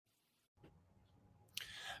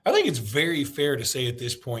I think it's very fair to say at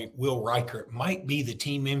this point, Will Reichert might be the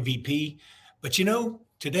team MVP. But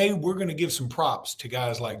today we're going to give some props to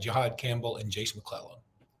guys like Jihaad Campbell and Jase McClellan.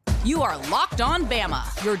 You are Locked On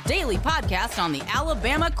Bama, your daily podcast on the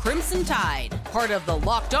Alabama Crimson Tide. Part of the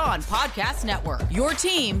Locked On Podcast Network, your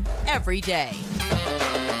team every day.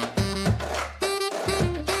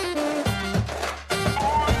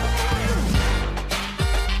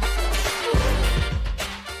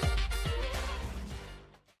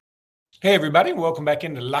 Hey, everybody. Welcome back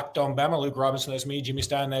into Locked On Bama. Luke Robinson, that's me. Jimmy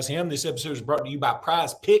Stein, that's him. This episode is brought to you by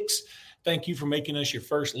Prize Picks. Thank you for making us your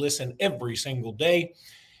first listen every single day.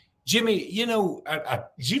 Jimmy, did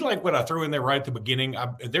you like what I threw in there right at the beginning?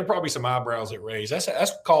 There are probably some eyebrows that raise.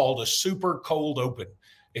 That's called a super cold open.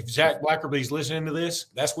 If Zach Blackerby's listening to this,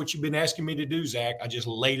 that's what you've been asking me to do, Zach. I just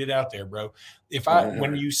laid it out there, bro.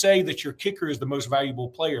 When you say that your kicker is the most valuable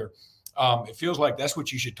player, it feels like that's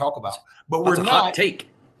what you should talk about. But we're not. Hot take.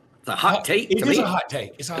 It's a hot take. It is a hot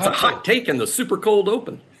take. It's a hot take in the super cold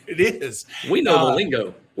open. It is. We know the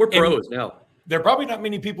lingo. We're pros now. There are probably not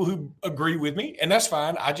many people who agree with me, and that's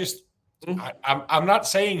fine. I'm not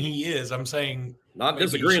saying he is. I'm saying not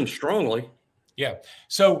disagreeing strongly. Yeah.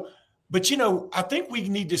 So, but I think we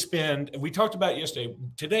need to spend. We talked about it yesterday.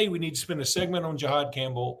 Today, we need to spend a segment on Jihaad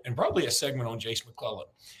Campbell and probably a segment on Jase McClellan.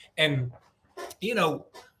 And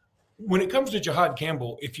when it comes to Jihaad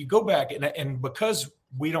Campbell, if you go back and because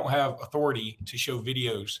we don't have authority to show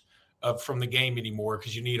videos from the game anymore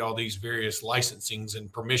because you need all these various licensings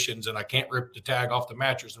and permissions, and I can't rip the tag off the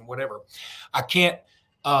mattress and whatever. I can't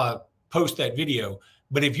post that video.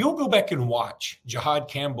 But if you'll go back and watch Jihaad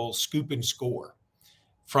Campbell's scoop and score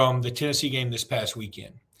from the Tennessee game this past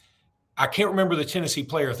weekend, I can't remember the Tennessee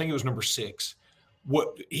player. I think it was number 6.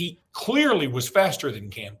 He clearly was faster than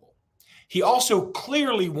Campbell. He also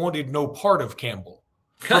clearly wanted no part of Campbell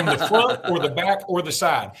from the front or the back or the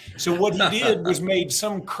side. So what he did was made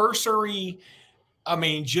some cursory,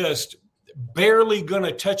 just barely going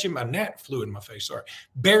to touch him. A gnat flew in my face, sorry.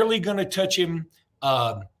 Barely going to touch him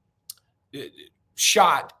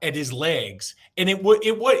shot at his legs. And it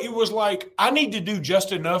was like, I need to do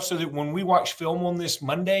just enough so that when we watch film on this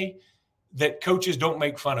Monday, that coaches don't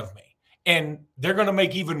make fun of me. And they're going to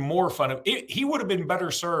make even more fun of it. He would have been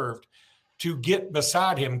better served to get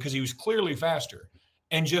beside him because he was clearly faster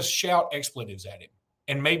and just shout expletives at him.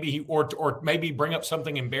 And maybe or maybe bring up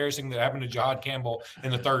something embarrassing that happened to Jihaad Campbell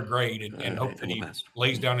in the 3rd grade and hope that he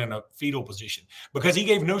lays down in a fetal position because he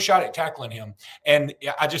gave no shot at tackling him. And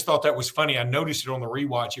I just thought that was funny. I noticed it on the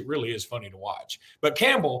rewatch. It really is funny to watch. But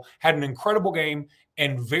Campbell had an incredible game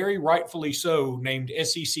and very rightfully so named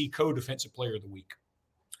SEC Co-Defensive Player of the Week.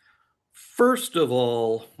 First of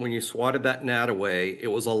all, when you swatted that gnat away, it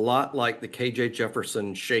was a lot like the KJ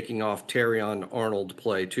Jefferson shaking off Terrion Arnold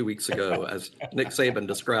play 2 weeks ago, as Nick Saban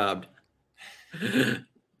described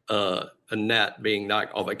a gnat being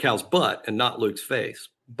knocked off a cow's butt and not Luke's face.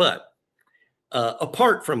 But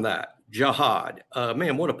apart from that, Jihaad,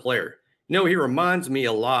 man, what a player. He reminds me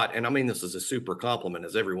a lot, and I mean this is a super compliment,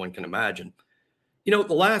 as everyone can imagine. The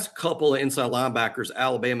last couple of inside linebackers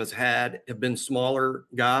Alabama's had have been smaller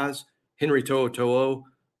guys. Henry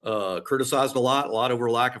To'oTo'o criticized a lot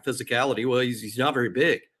over lack of physicality. Well, he's not very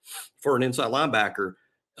big for an inside linebacker.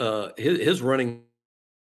 His running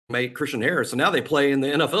mate, Christian Harris, and now they play in the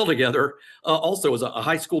NFL together, also as a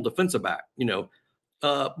high school defensive back.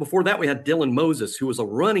 Before that, we had Dylan Moses, who was a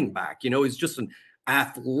running back. He's just an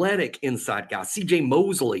athletic inside guy. C.J.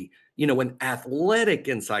 Mosley, an athletic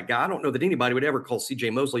inside guy. I don't know that anybody would ever call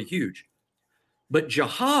C.J. Mosley huge. But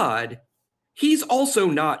Jihaad, he's also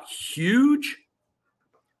not huge,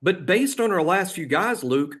 but based on our last few guys,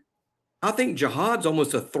 Luke, I think Jihaad's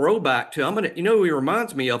almost a throwback to, who he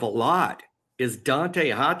reminds me of a lot is Dante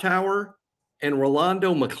Hightower and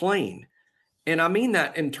Rolando McClain. And I mean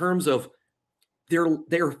that in terms of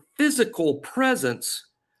their physical presence,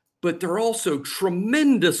 but they're also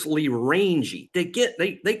tremendously rangy.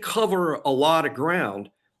 They cover a lot of ground.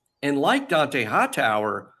 And like Dante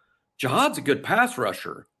Hightower, Jihaad's a good pass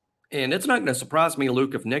rusher. And it's not going to surprise me,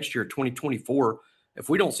 Luke, if next year, 2024, if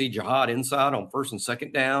we don't see Jihaad inside on 1st and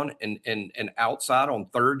 2nd down and outside on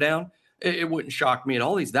 3rd down, it wouldn't shock me at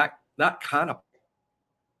all. He's that kind of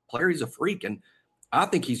player. He's a freak. And I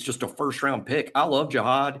think he's just a 1st-round pick. I love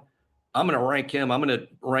Jihaad. I'm going to rank him. I'm going to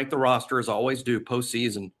rank the roster as I always do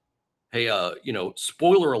postseason. Hey,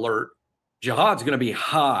 spoiler alert, Jihaad's going to be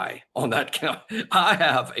high on that count. I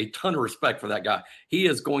have a ton of respect for that guy. He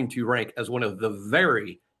is going to rank as one of the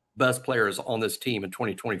very best players on this team in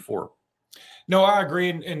 2024. No, I agree.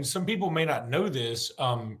 And some people may not know this.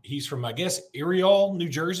 He's from, I guess, Erie, New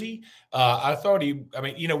Jersey. I thought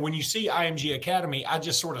when you see IMG Academy, I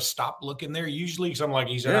just sort of stop looking there usually because I'm like,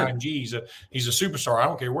 he's an IMG. He's a superstar. I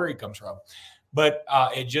don't care where he comes from. But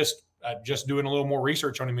just doing a little more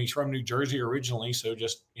research on him. He's from New Jersey originally. So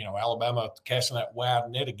just, Alabama casting that wide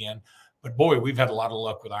net again. But boy, we've had a lot of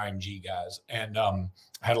luck with IMG guys and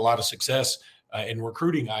had a lot of success in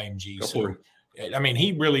recruiting IMG. So, I mean,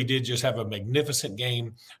 he really did just have a magnificent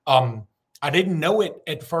game. I didn't know it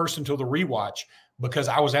at first until the rewatch because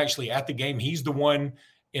I was actually at the game. He's the one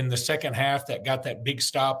in the second half that got that big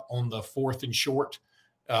stop on the 4th and short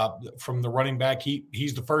from the running back.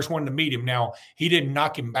 He's the first one to meet him. Now, he didn't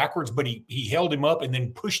knock him backwards, but he held him up and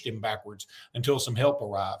then pushed him backwards until some help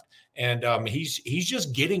arrived. And he's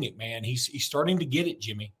just getting it, man. He's starting to get it,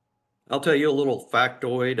 Jimmy. I'll tell you a little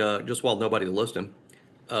factoid just while nobody's listening.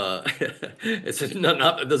 It's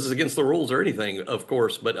not this is against the rules or anything, of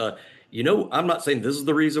course, but I'm not saying this is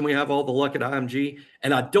the reason we have all the luck at IMG,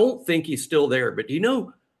 and I don't think he's still there. But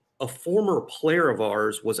a former player of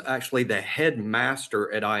ours was actually the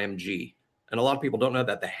headmaster at IMG, and a lot of people don't know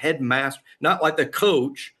that the headmaster, not like the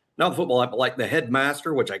coach, not the football, but like the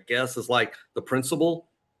headmaster, which I guess is like the principal.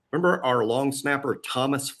 Remember our long snapper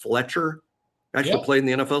Thomas Fletcher actually played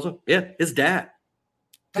in the NFL? Yeah, his dad.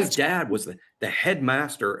 His dad was the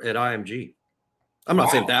headmaster at IMG. I'm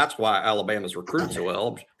not saying that's why Alabama's recruited so well.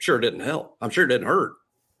 I'm sure it didn't help. I'm sure it didn't hurt.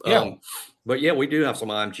 Yeah. But yeah, we do have some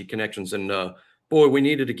IMG connections. And boy, we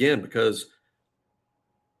need it again because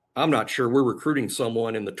I'm not sure we're recruiting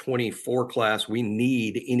someone in the 24 class we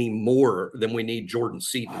need any more than we need Jordan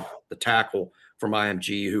Seaton, the tackle from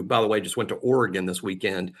IMG, who, by the way, just went to Oregon this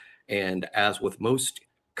weekend. And as with most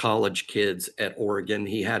college kids at Oregon,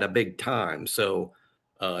 he had a big time. So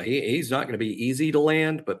he's not going to be easy to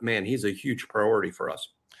land, but man, he's a huge priority for us.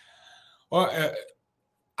 Well,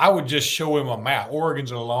 I would just show him a map.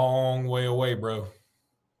 Oregon's a long way away, bro.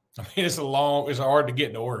 I mean, it's hard to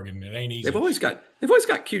get to Oregon. It ain't easy. They've always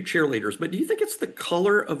got cute cheerleaders, but do you think it's the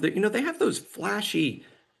color of the, they have those flashy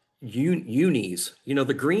unis,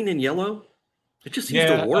 the green and yellow? It just seems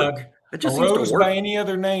to work. It just seems to work. By any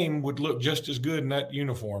other name would look just as good in that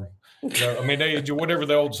uniform. I mean, they whatever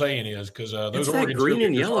the old saying is, because those Oregon green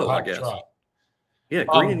and yellow, I guess. Yeah,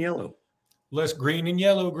 green and yellow. Less green and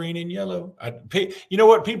yellow, green and yellow. You know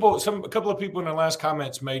what? A couple of people in the last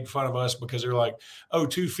comments made fun of us because they're like, "Oh,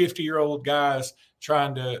 two 50-year-old guys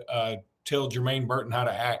trying to tell Jermaine Burton how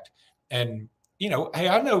to act." And hey,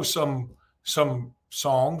 I know some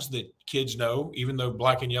songs that kids know, even though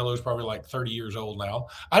Black and Yellow is probably like 30 years old now.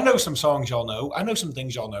 I know some songs y'all know. I know some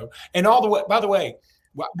things y'all know. And by the way.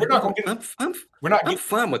 We're not going to get. I'm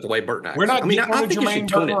fine with the way Burton acts. We're not. I think you should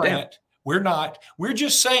tone it down. We're not. We're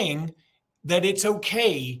just saying that it's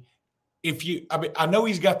okay if you. I know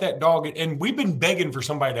he's got that dog, and we've been begging for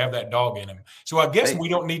somebody to have that dog in him. So I guess we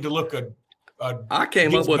don't need to look I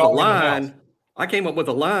came up with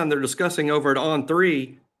a line. They're discussing over at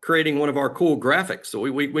On3, creating one of our cool graphics. So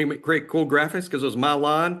we create cool graphics because it was my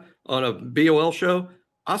line on a BOL show.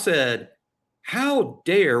 I said, "How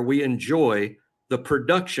dare we enjoy the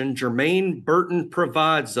production Jermaine Burton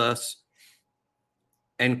provides us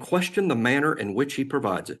and question the manner in which he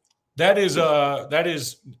provides it." That is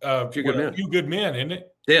Few Good Men, isn't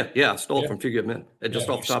it? Yeah. I stole it from Few Good Men. It just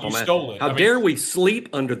off the top of my head. Stole it. How dare we sleep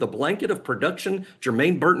under the blanket of production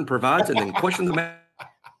Jermaine Burton provides and then question the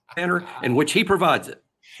manner in which he provides it.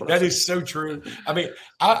 That is so true. I mean,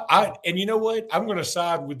 I and you know what? I'm going to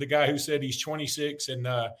side with the guy who said he's 26 and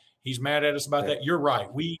he's mad at us about that. You're right.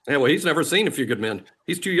 He's never seen A Few Good Men.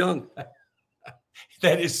 He's too young.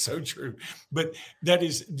 That is so true. But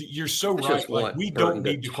you're so right. Like, we don't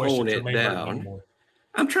need to question Jermaine Burton anymore.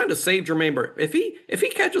 I'm trying to save Jermaine Burton. If he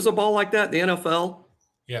catches a ball like that in the NFL,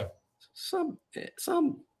 some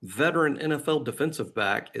veteran NFL defensive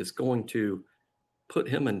back is going to put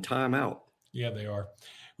him in timeout. Yeah, they are.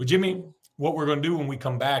 Well, Jimmy, what we're going to do when we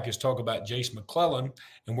come back is talk about Jase McClellan,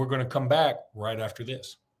 and we're going to come back right after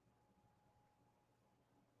this.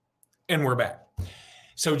 And we're back.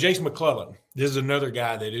 So Jase McClellan, this is another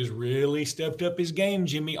guy that has really stepped up his game,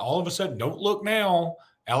 Jimmy. All of a sudden, don't look now.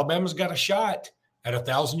 Alabama's got a shot at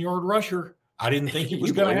 1,000-yard rusher. I didn't think it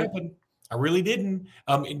was going to happen. I really didn't.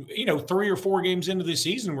 3 or 4 games into this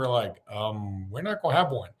season, we're like, we're not going to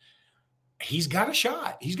have one. He's got a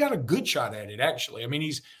shot. He's got a good shot at it, actually. I mean,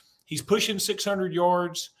 he's pushing 600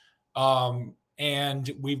 yards.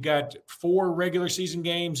 And we've got 4 regular season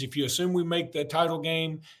games. If you assume we make the title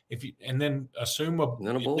game, and then assume at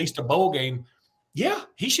least a bowl game, yeah,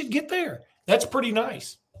 he should get there. That's pretty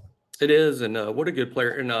nice. It is, and what a good player.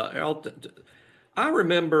 And I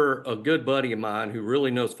remember a good buddy of mine who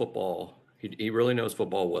really knows football. He really knows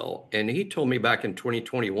football well. And he told me back in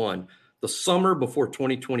 2021, the summer before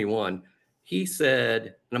 2021, he said,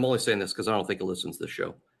 and I'm only saying this because I don't think he listens to the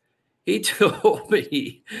show. He told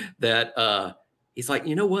me that he's like,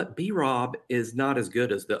 you know what? B-Rob is not as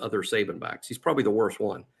good as the other Saban backs. He's probably the worst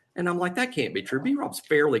one. And I'm like, that can't be true. B-Rob's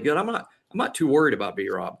fairly good. I'm not too worried about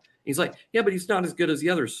B-Rob. He's like, yeah, but he's not as good as the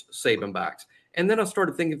other Saban backs. And then I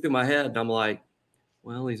started thinking through my head, and I'm like,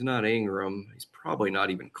 well, he's not Ingram. He's probably not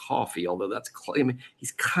even Coffee, although that's claiming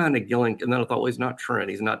he's kind of Gilling. And then I thought, well, he's not Trent.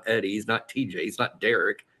 He's not Eddie. He's not TJ. He's not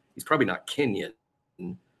Derek. He's probably not Kenyon.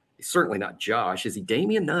 He's certainly not Josh. Is he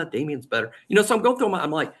Damian? No, Damian's better. So I'm going through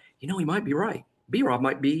I'm like, he might be right. B-Rob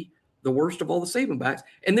might be the worst of all the Saban backs.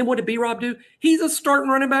 And then what did B-Rob do? He's a starting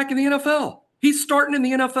running back in the NFL. He's starting in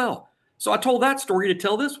the NFL. So I told that story to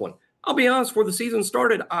tell this one. I'll be honest, before the season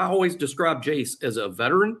started, I always described Jase as a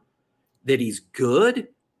veteran, that he's good.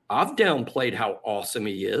 I've downplayed how awesome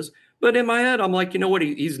he is. But in my head, I'm like, you know what?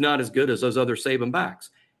 He's not as good as those other Saban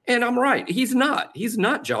backs. And I'm right. He's not. He's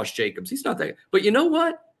not Josh Jacobs. He's not that. But you know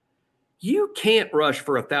what? You can't rush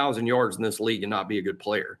for 1,000 yards in this league and not be a good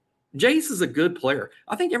player. Jase is a good player.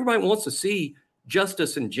 I think everybody wants to see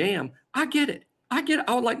Justice and Jam. I get it. I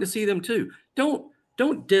would like to see them too.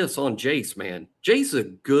 Don't diss on Jase, man. Jase is a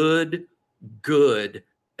good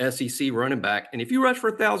SEC running back. And if you rush for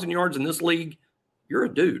 1,000 yards in this league, you're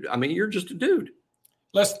a dude. I mean, you're just a dude.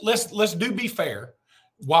 Let's do be fair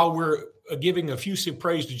while we're giving effusive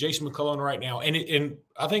praise to Jason McClellan right now. And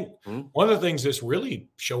I think one of the things that's really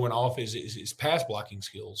showing off is his pass blocking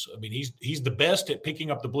skills. I mean, he's the best at picking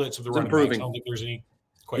up the blitz of the running backs. I don't think there's any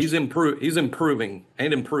question. He's improving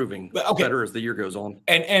better as the year goes on.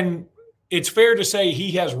 And it's fair to say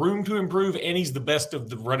he has room to improve, and he's the best of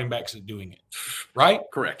the running backs at doing it, right?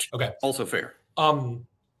 Correct. Okay. Also fair.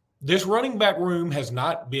 This running back room has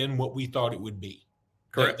not been what we thought it would be.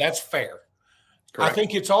 Correct. That's fair. Correct. I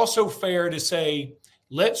think it's also fair to say,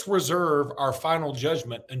 let's reserve our final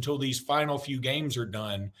judgment until these final few games are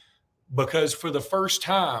done, because for the first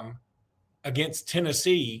time against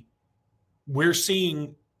Tennessee, we're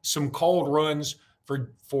seeing some called runs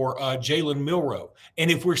for Jalen Milroe.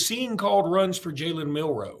 And if we're seeing called runs for Jalen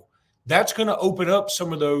Milroe, that's going to open up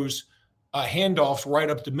some of those handoffs right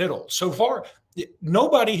up the middle. So far,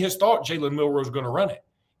 nobody has thought Jalen Milroe is going to run it.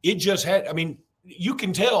 It just had – I mean, you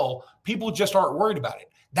can tell people just aren't worried about it.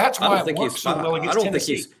 That's why it works so well against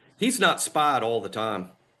Tennessee. Think he's not spied all the time.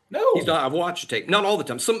 No. He's not. I've watched the tape. Not all the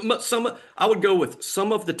time. Some I would go with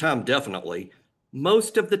some of the time, definitely.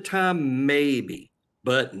 Most of the time, maybe.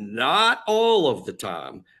 But not all of the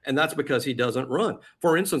time. And that's because he doesn't run.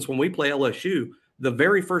 For instance, when we play LSU, the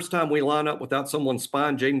very first time we line up without someone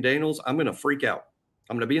spying Jaden Daniels, I'm going to freak out.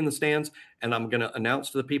 I'm going to be in the stands, and I'm going to announce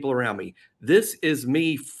to the people around me, this is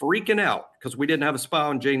me freaking out because we didn't have a spy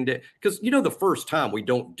on Jaden Daniels. Because, the first time we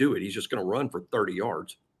don't do it, he's just going to run for 30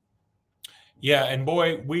 yards. Yeah, and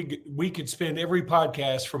boy, we could spend every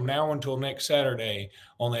podcast from now until next Saturday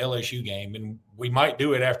on the LSU game, and we might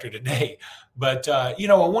do it after today. But, I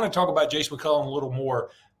want to talk about Jase McClellan a little more.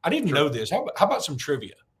 I didn't know this. How about some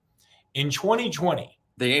trivia? In 2020.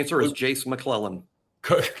 The answer is Jase McClellan.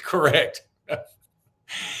 Correct.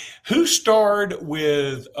 Who starred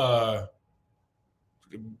with I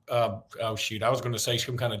was going to say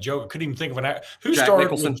some kind of joke. I couldn't even think of an actor. Who Jack starred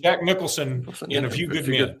Nicholson. with Jack Nicholson in A Few Good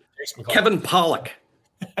Men? Kevin Pollak.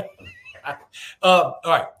 All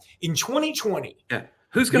right. In 2020. Yeah.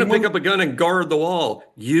 Who's going to pick up a gun and guard the wall?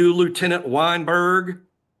 You, Lieutenant Weinberg?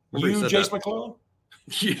 You, Jase McClellan?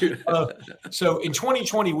 So in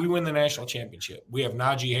 2020, we win the national championship. We have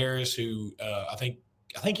Najee Harris, who I think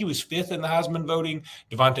he was fifth in the Heisman voting.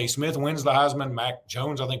 Devontae Smith wins the Heisman. Mac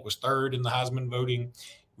Jones, I think, was third in the Heisman voting.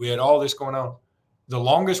 We had all this going on. The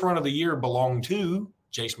longest run of the year belonged to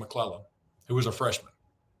Jase McClellan, who was a freshman.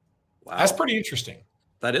 Wow. That's pretty interesting.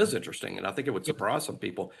 That is interesting, and I think it would surprise some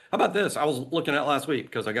people. How about this? I was looking at last week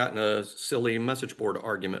because I got in a silly message board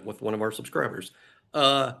argument with one of our subscribers.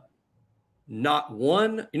 Not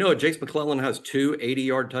one – Jase McClellan has 2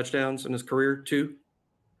 80-yard touchdowns in his career, 2.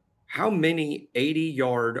 How many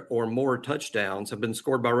 80-yard or more touchdowns have been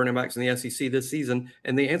scored by running backs in the SEC this season?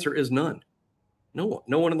 And the answer is none. No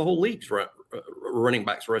one in the whole league's running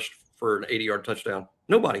backs rushed for an 80-yard touchdown.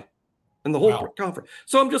 Nobody in the whole conference.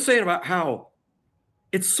 So I'm just saying about how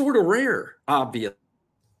it's sort of rare, obviously,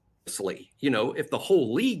 if the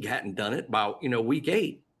whole league hadn't done it by, week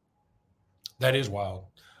 8. That is wild.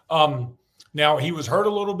 Now, he was hurt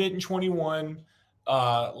a little bit in 21.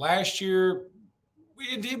 Last year,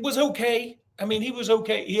 it was okay. I mean, he was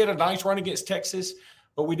okay. He had a nice run against Texas,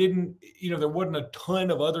 but we didn't, there wasn't a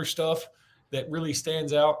ton of other stuff that really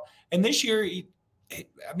stands out. And this year, he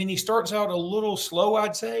starts out a little slow,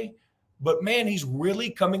 I'd say, but man, he's really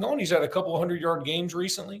coming on. He's had a couple 100-yard games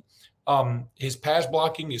recently. His pass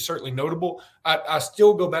blocking is certainly notable. I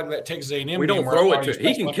still go back to that Texas A&M. We don't throw it to him.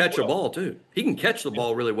 He can catch a ball too. He can catch the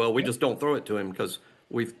ball really well. We just don't throw it to him because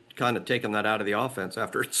we've kind of taken that out of the offense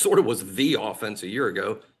after it sort of was the offense a year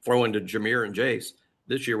ago, throwing to Jameer and Jase.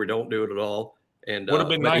 This year we don't do it at all. And would have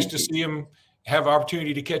been nice to see him have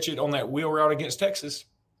opportunity to catch it on that wheel route against Texas.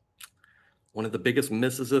 One of the biggest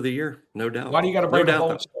misses of the year, no doubt. Why do you got to break the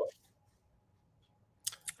whole stuff?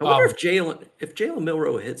 I wonder if Jalen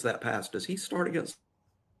Milroe hits that pass, does he start against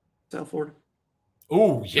South Florida?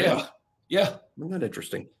 Oh, yeah. Yeah. Isn't that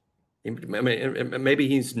interesting? I mean, maybe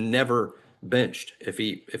he's never benched if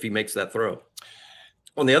he makes that throw.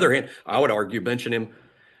 On the other hand, I would argue benching him,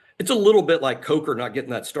 it's a little bit like Coker not getting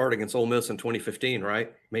that start against Ole Miss in 2015,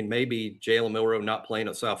 right? I mean, maybe Jalen Milroe not playing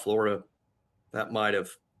at South Florida, that might have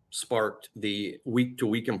sparked the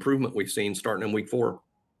week-to-week improvement we've seen starting in week 4.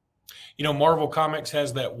 Marvel Comics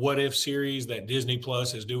has that What If series that Disney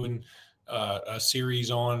Plus is doing a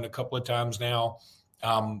series on a couple of times now.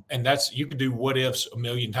 And that's, you can do what ifs a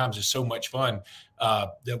million times. It's so much fun.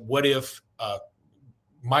 The what if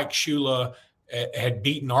Mike Shula had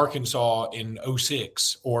beaten Arkansas in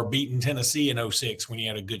 06 or beaten Tennessee in 06 when he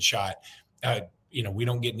had a good shot. We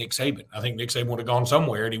don't get Nick Saban. I think Nick Saban would have gone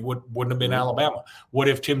somewhere and he wouldn't have been Alabama. What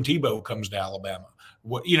if Tim Tebow comes to Alabama?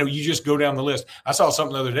 You just go down the list. I saw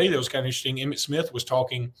something the other day that was kind of interesting. Emmitt Smith was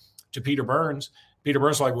talking to Peter Burns. Peter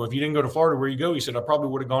Burns was like, well, if you didn't go to Florida, where you go? He said, I probably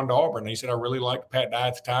would have gone to Auburn. And he said, I really liked Pat Dye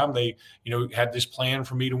at the time. They, had this plan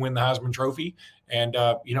for me to win the Heisman Trophy. And,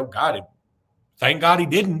 thank God he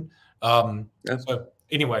didn't. So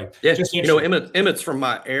anyway. Yeah, Emmitt's from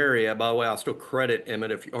my area. By the way, I still credit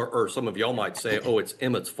Emmitt, or some of y'all might say, oh, it's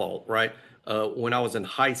Emmitt's fault, right? When I was in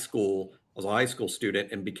high school, I was a high school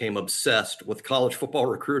student and became obsessed with college football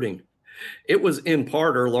recruiting. It was in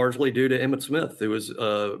part or largely due to Emmitt Smith, who was,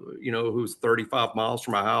 who's 35 miles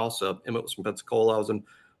from my house. Emmitt was from Pensacola. I was in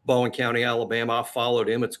Baldwin County, Alabama. I followed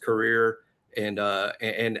Emmitt's career, and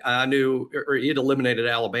I knew, or he had eliminated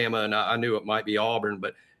Alabama, and I knew it might be Auburn.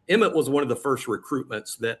 But Emmitt was one of the first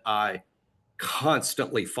recruitments that I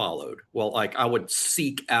constantly followed. Well, like I would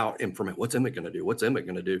seek out information. What's Emmitt going to do? What's Emmitt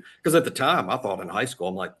going to do? Because at the time, I thought in high school,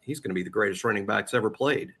 I'm like, he's going to be the greatest running backs ever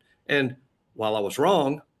played. And while I was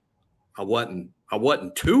wrong, I wasn't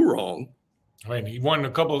too wrong. I mean, he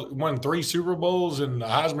won 3 Super Bowls and the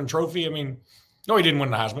Heisman Trophy. I mean, no, he didn't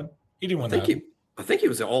win the Heisman. He didn't win the Heisman. I think he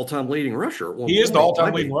was the all-time leading rusher. He is the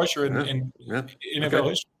all-time leading rusher in NFL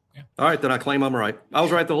history. Yeah. All right, then I claim I'm right. I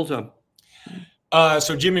was right the whole time.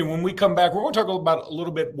 So, Jimmy, when we come back, we're going to talk about a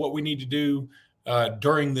little bit what we need to do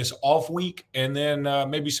during this off week, and then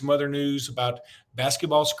maybe some other news about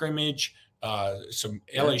basketball scrimmage, some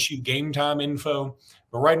LSU game time info.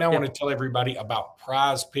 But right now, I want to tell everybody about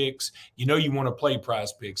Prize Picks. You want to play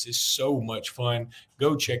Prize Picks. It's so much fun.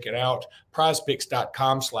 Go check it out.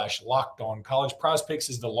 prizepicks.com/lockedoncollege. Prize Picks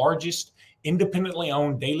is the largest independently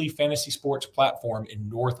owned daily fantasy sports platform in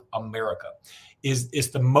North America. It's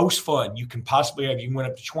the most fun you can possibly have. You can win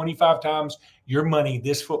up to 25 times your money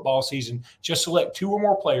this football season. Just select 2 or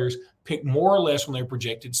more players, pick more or less on their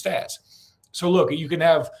projected stats. So look, you can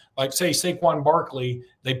have, like, say, Saquon Barkley,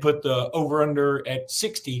 they put the over-under at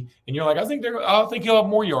 60, and you're like, I think he'll have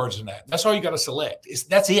more yards than that. That's all you got to select.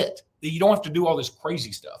 That's it. You don't have to do all this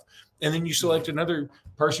crazy stuff. And then you select another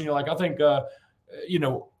person, you're like, I think, Odell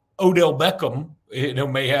Beckham,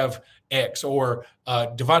 may have X, or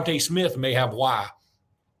Devontae Smith may have Y.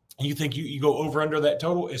 And you think you go over under that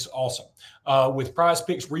total, it's awesome. With Prize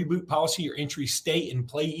Picks reboot policy, your entries stay in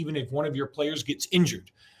play even if one of your players gets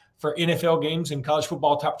injured. For NFL games and college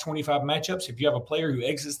football top 25 matchups, if you have a player who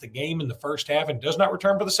exits the game in the first half and does not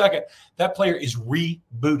return for the second, that player is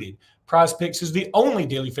rebooted. Prize Picks is the only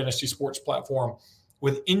daily fantasy sports platform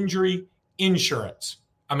with injury insurance.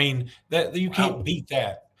 I mean, that you can't beat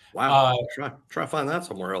that. Wow. Try to find that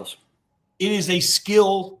somewhere else. It is a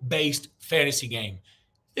skill-based fantasy game.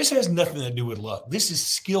 This has nothing to do with luck. This is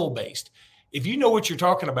skill-based. If you know what you're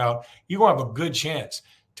talking about, you're going to have a good chance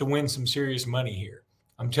to win some serious money here.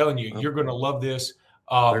 I'm telling you, you're going to love this.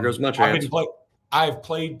 There goes my chance. I've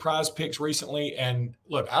played Prize Picks recently, and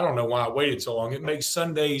look, I don't know why I waited so long. It makes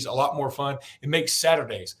Sundays a lot more fun. It makes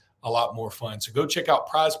Saturdays a lot more fun. So go check out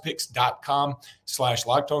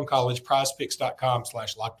prizepicks.com/lockedoncollege,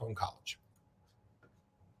 prizepicks.com/lockedoncollege.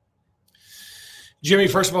 Jimmy,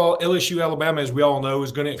 first of all, LSU, Alabama, as we all know,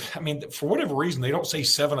 is going to, for whatever reason, they don't say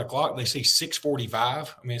 7 o'clock. They say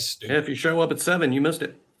 6:45. It's stupid. Yeah, if you show up at 7, you missed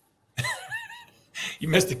it. You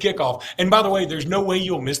missed the kickoff. And by the way, there's no way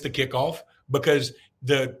you'll miss the kickoff because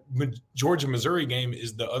the Georgia-Missouri game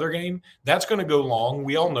is the other game. That's going to go long.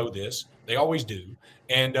 We all know this. They always do.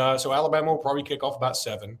 And so Alabama will probably kick off about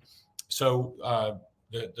 7. So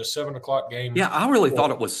the 7 o'clock game. Yeah, I really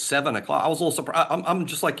thought it was 7 o'clock. I was a little surprised. I'm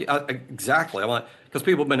just like, exactly. I'm like, because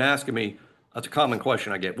people have been asking me, that's a common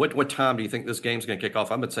question I get. What time do you think this game's going to kick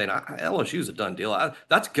off? I've been saying LSU's a done deal.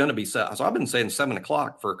 That's going to be set. So I've been saying 7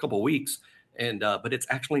 o'clock for a couple of weeks, and but it's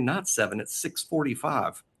actually not 7. It's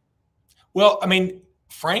 6:45. Well, I mean,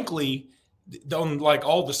 frankly, on like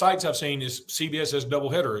all the sites I've seen is CBS has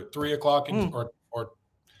doubleheader at 3 o'clock or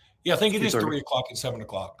yeah, I think it is 3 o'clock and 7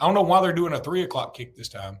 o'clock. I don't know why they're doing a 3 o'clock kick this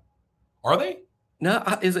time. Are they? No,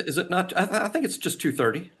 is it not? I think it's just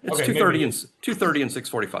 2:30. It's Okay, 2:30 and 2:30 and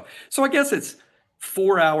 6:45. So I guess it's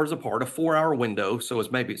 4 hours apart, a 4-hour window. So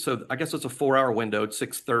I guess it's a 4-hour window at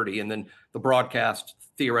 6:30, and then the broadcast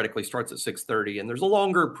theoretically starts at 6:30. And there's a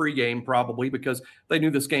longer pregame probably because they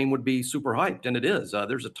knew this game would be super hyped, and it is.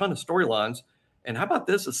 There's a ton of storylines. And how about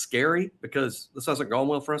this? Is scary because this hasn't gone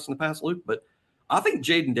well for us in the past, Luke. But I think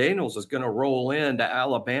Jaden Daniels is going to roll into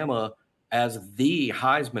Alabama as the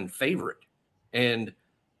Heisman favorite. And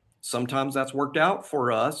sometimes that's worked out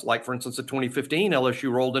for us. Like, for instance, in 2015, LSU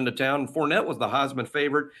rolled into town and Fournette was the Heisman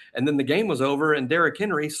favorite. And then the game was over and Derrick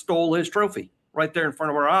Henry stole his trophy right there in front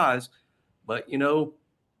of our eyes. But,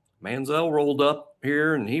 Manziel rolled up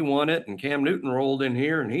here and he won it. And Cam Newton rolled in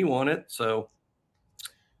here and he won it. So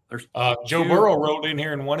there's Joe Burrow rolled in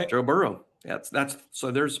here and won it. Joe Burrow.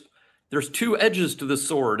 So there's two edges to the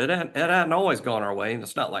sword. It hadn't always gone our way. And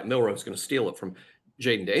it's not like Milroe's going to steal it from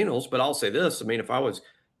Jaden Daniels, but I'll say this. I mean, if I was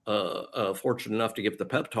fortunate enough to give the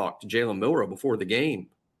pep talk to Jalen Milroe before the game,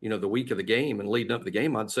 the week of the game and leading up to the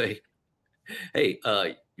game, I'd say, hey,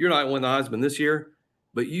 you're not going to win the Heisman this year,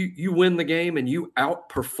 but you win the game and you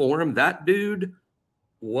outperform that dude,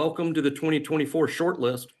 welcome to the 2024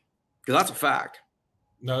 shortlist, because that's a fact.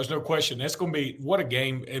 No, there's no question. That's going to be what a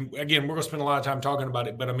game. And again, we're going to spend a lot of time talking about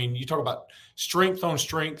it. But I mean, you talk about strength on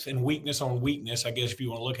strength and weakness on weakness, I guess, if you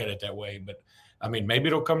want to look at it that way. But I mean, maybe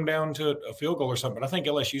it'll come down to a field goal or something. But I think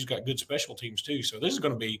LSU's got good special teams too. So this is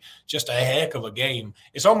going to be just a heck of a game.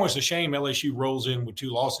 It's almost a shame LSU rolls in with 2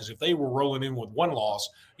 losses. If they were rolling in with 1 loss,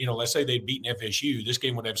 let's say they'd beaten FSU, this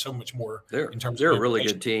game would have so much more in terms of. They're a really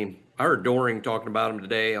good team. I heard Doring talking about him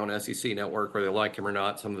today on SEC Network, whether they like him or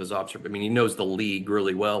not. Some of his observations. I mean, he knows the league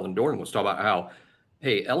really well. And Doring was talking about how,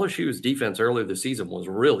 hey, LSU's defense earlier this season was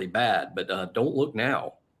really bad, but don't look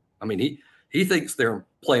now. I mean, he thinks they're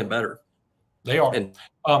playing better. They are. And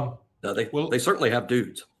they certainly have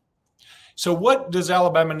dudes. So what does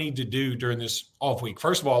Alabama need to do during this off week?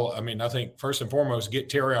 First of all, I mean, I think first and foremost, get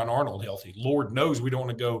Terrion Arnold healthy. Lord knows we don't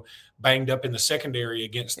want to go banged up in the secondary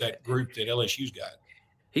against that group that LSU's got.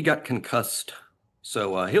 He got concussed.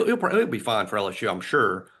 So he'll be fine for LSU, I'm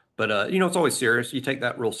sure. But, it's always serious. You take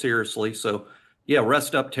that real seriously. So, yeah,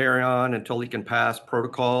 rest up Terrion until he can pass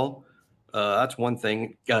protocol. That's one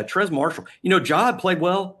thing. Trez Marshall. Jihaad played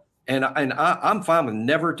well. And I'm fine with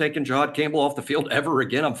never taking Jihaad Campbell off the field ever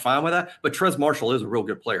again. I'm fine with that. But Trez Marshall is a real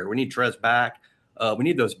good player. We need Trez back. We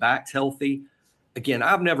need those backs healthy. Again,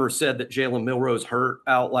 I've never said that Jalen Milroe's hurt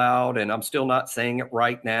out loud, and I'm still not saying it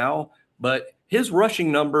right now. But his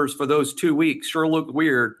rushing numbers for those 2 weeks sure looked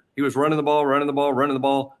weird. He was running the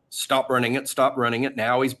ball, stop running it.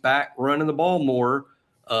 Now he's back running the ball more.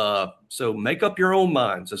 So make up your own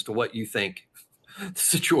minds as to what you think the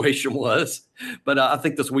situation was. But I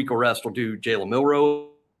think this week of rest will do Jalen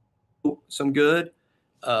Milroe some good.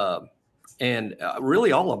 And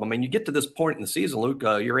really all of them. I mean, you get to this point in the season, Luke,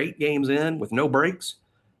 you're 8 games in with no breaks.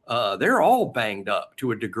 They're all banged up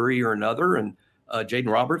to a degree or another. And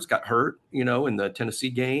Jaden Roberts got hurt, in the Tennessee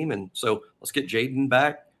game. And so let's get Jaden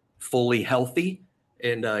back fully healthy.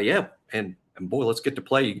 And and boy, let's get to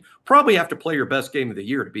play. You probably have to play your best game of the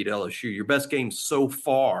year to beat LSU. Your best game so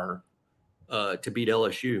far to beat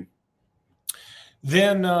LSU.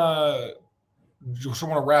 Then just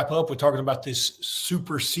want to wrap up with talking about this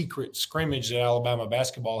super secret scrimmage that Alabama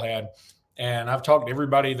basketball had. And I've talked to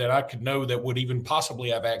everybody that I could know that would even possibly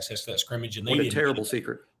have access to that scrimmage. And what a terrible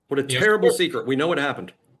secret. What a terrible secret. We know it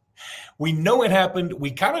happened. We know it happened.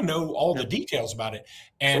 We kind of know all the details about it.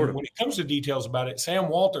 And Sort of. when it comes to details about it, Sam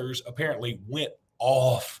Walters apparently went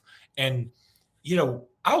off. And,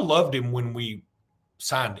 I loved him when we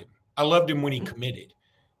signed him. I loved him when he committed.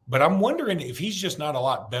 But I'm wondering if he's just not a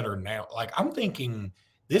lot better now. Like, I'm thinking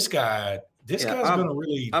this guy's going to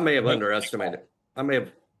really – I may have underestimated. I may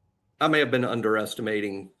have been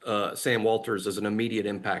underestimating Sam Walters as an immediate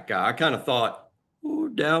impact guy. I kind of thought,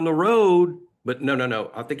 down the road – but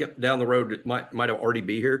no. I think down the road it might already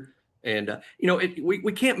be here, and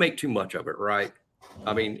we can't make too much of it, right?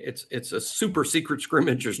 I mean, it's a super secret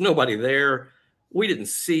scrimmage. There's nobody there. We didn't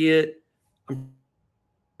see it. I'm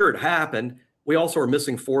sure it happened. We also are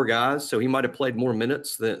missing 4 guys, so he might have played more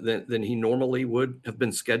minutes than he normally would have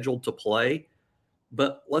been scheduled to play.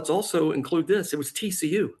 But let's also include this. It was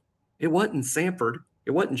TCU. It wasn't Samford.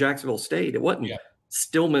 It wasn't Jacksonville State. It wasn't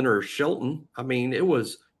Stillman or Shelton. I mean, it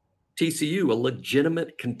was TCU, a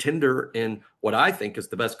legitimate contender in what I think is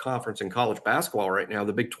the best conference in college basketball right now,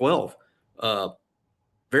 the Big 12.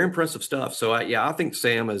 Very impressive stuff. So, I think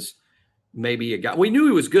Sam is maybe a guy. We knew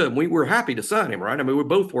he was good. We were happy to sign him, right? I mean, we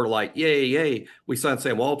both were like, yay, we signed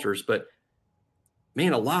Sam Walters. But,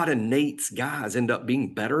 man, a lot of Nate's guys end up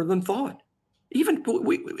being better than thought. Even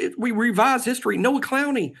we revise history. Noah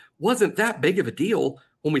Clowney wasn't that big of a deal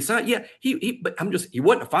when we signed. Yeah, he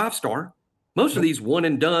wasn't a 5-star. Most of these one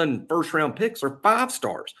and done first round picks are 5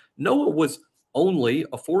 stars. Noah was only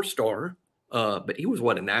a 4-star, but he was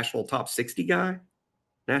a national top 60 guy,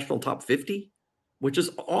 national top 50, which is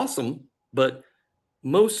awesome. But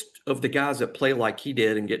most of the guys that play like he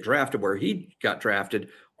did and get drafted where he got drafted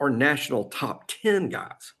are national top 10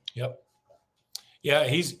 guys. Yep. Yeah,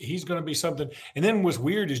 he's going to be something. And then what's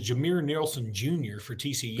weird is Jameer Nelson Jr. for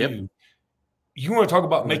TCU. Yep. You want to talk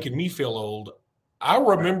about making me feel old? I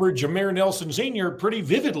remember Jameer Nelson Sr. pretty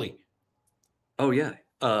vividly. Oh, yeah.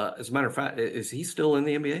 As a matter of fact, is he still in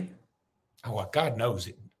the NBA? Oh, God knows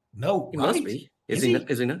it. No, he must be. Is he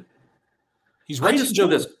not? He's I just know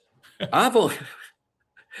this.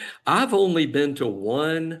 I've only been to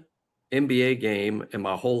one NBA game in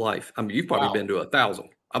my whole life. I mean, you've probably been to 1,000.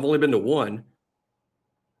 I've only been to one.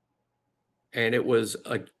 And it was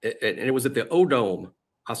at the O-Dome.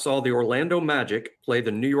 I saw the Orlando Magic play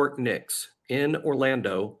the New York Knicks in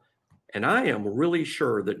Orlando, and I am really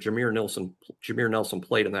sure that Jameer Nelson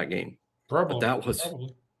played in that game. Probably. But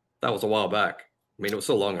that was a while back. I mean, it was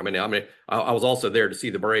so long. I mean, I was also there to see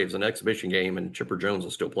the Braves, an exhibition game, and Chipper Jones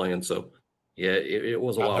was still playing. So, yeah, it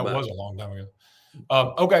was a while back. That was a long time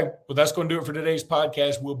ago. Okay, well, that's going to do it for today's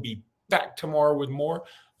podcast. We'll be back tomorrow with more.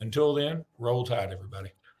 Until then, roll tide,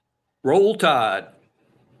 everybody. Roll Tide.